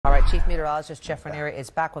Chief Meteorologist Jeff Ranieri is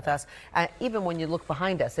back with us. Even when you look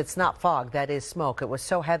behind us, it's not fog, that is smoke. It was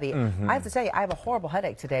so heavy. I have to say, I have a horrible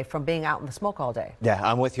headache today from being out in the smoke all day. Yeah,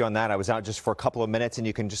 I'm with you on that. I was out just for a couple of minutes and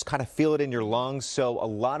you can just kind of feel it in your lungs. So a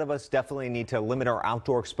lot of us definitely need to limit our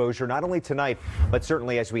outdoor exposure, not only tonight, but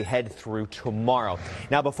certainly as we head through tomorrow.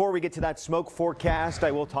 Now, before we get to that smoke forecast,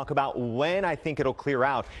 I will talk about when I think it'll clear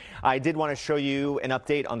out. I did want to show you an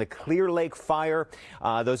update on the Clear Lake fire.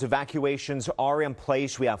 Those evacuations are in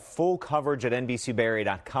place. We have full coverage at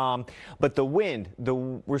NBCBayArea.com. But the wind,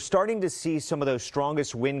 we're starting to see some of those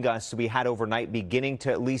strongest wind gusts we had overnight beginning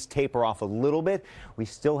to at least taper off a little bit. We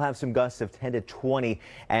still have some gusts of 10 to 20.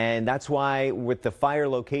 And that's why with the fire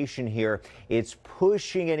location here, it's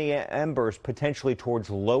pushing any embers potentially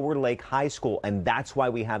towards Lower Lake High School. And that's why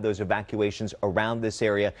we have those evacuations around this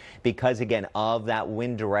area, because, again, of that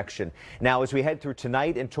wind direction. Now, as we head through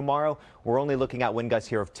tonight and tomorrow, we're only looking at wind gusts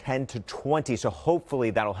here of 10 to 20. So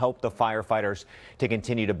hopefully that'll help the firefighters to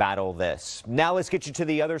continue to battle this. Now let's get you to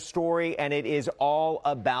the other story, and it is all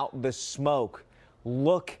about the smoke.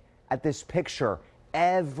 Look at this picture.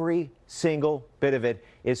 Every single bit of it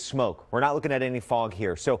is smoke. We're not looking at any fog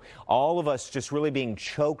here. So all of us just really being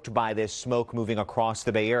choked by this smoke moving across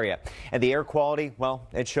the Bay Area. And the air quality, well,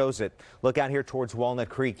 it shows it. Look out here towards Walnut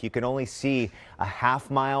Creek. You can only see a half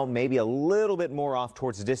mile, maybe a little bit more off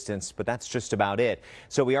towards the distance, but that's just about it.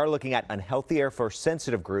 So we are looking at unhealthy air for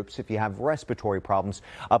sensitive groups if you have respiratory problems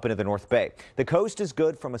up into the North Bay. The coast is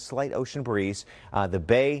good from a slight ocean breeze. The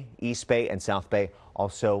Bay, East Bay, and South Bay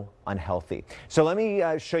also unhealthy. So let me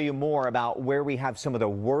show you more about where we have some of the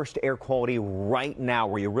worst air quality right now,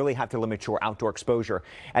 where you really have to limit your outdoor exposure.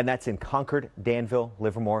 And that's in Concord, Danville,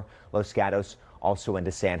 Livermore, Los Gatos, also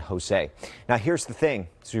into San Jose. Now, here's the thing.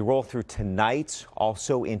 As we roll through tonight,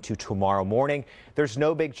 also into tomorrow morning, there's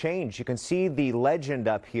no big change. You can see the legend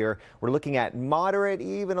up here. We're looking at moderate,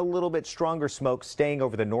 even a little bit stronger smoke staying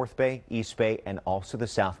over the North Bay, East Bay, and also the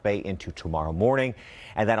South Bay into tomorrow morning.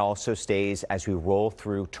 And that also stays as we roll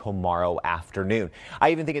through tomorrow afternoon.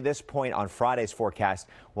 I even think at this point on Friday's forecast,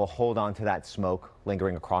 we'll hold on to that smoke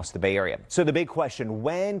lingering across the Bay Area. So the big question,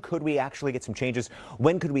 when could we actually get some changes?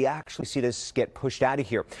 When could we actually see this get pushed out of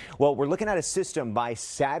here? Well, we're looking at a system by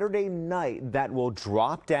Saturday night that will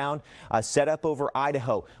drop down, set up over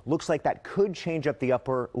Idaho. Looks like that could change up the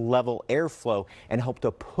upper level airflow and help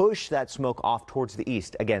to push that smoke off towards the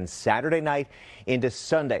east. Again, Saturday night into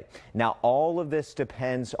Sunday. Now, all of this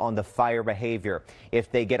depends on the fire behavior.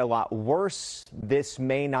 If they get a lot worse, this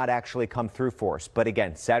may not actually come through for us. But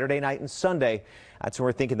again, Saturday night and Sunday, that's when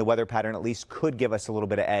we're thinking the weather pattern at least could give us a little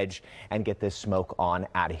bit of edge and get this smoke on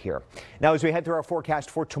out of here. Now, as we head through our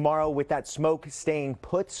forecast for tomorrow, with that smoke staying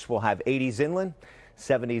puts, we'll have 80s inland,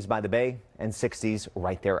 70s by the bay, and 60s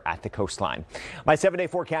right there at the coastline. My 7-day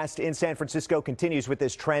forecast in San Francisco continues with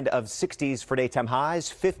this trend of 60s for daytime highs,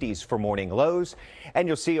 50s for morning lows. And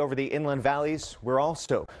you'll see over the inland valleys, we're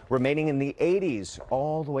also remaining in the 80s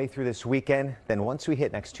all the way through this weekend. Then once we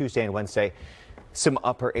hit next Tuesday and Wednesday, some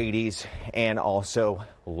upper 80s and also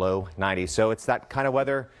low 90s. So it's that kind of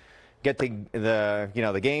weather. Get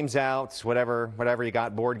the games out, whatever you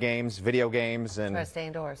got, board games, video games, and try to stay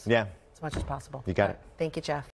indoors. Yeah, as much as possible. You got it. Thank you, Jeff.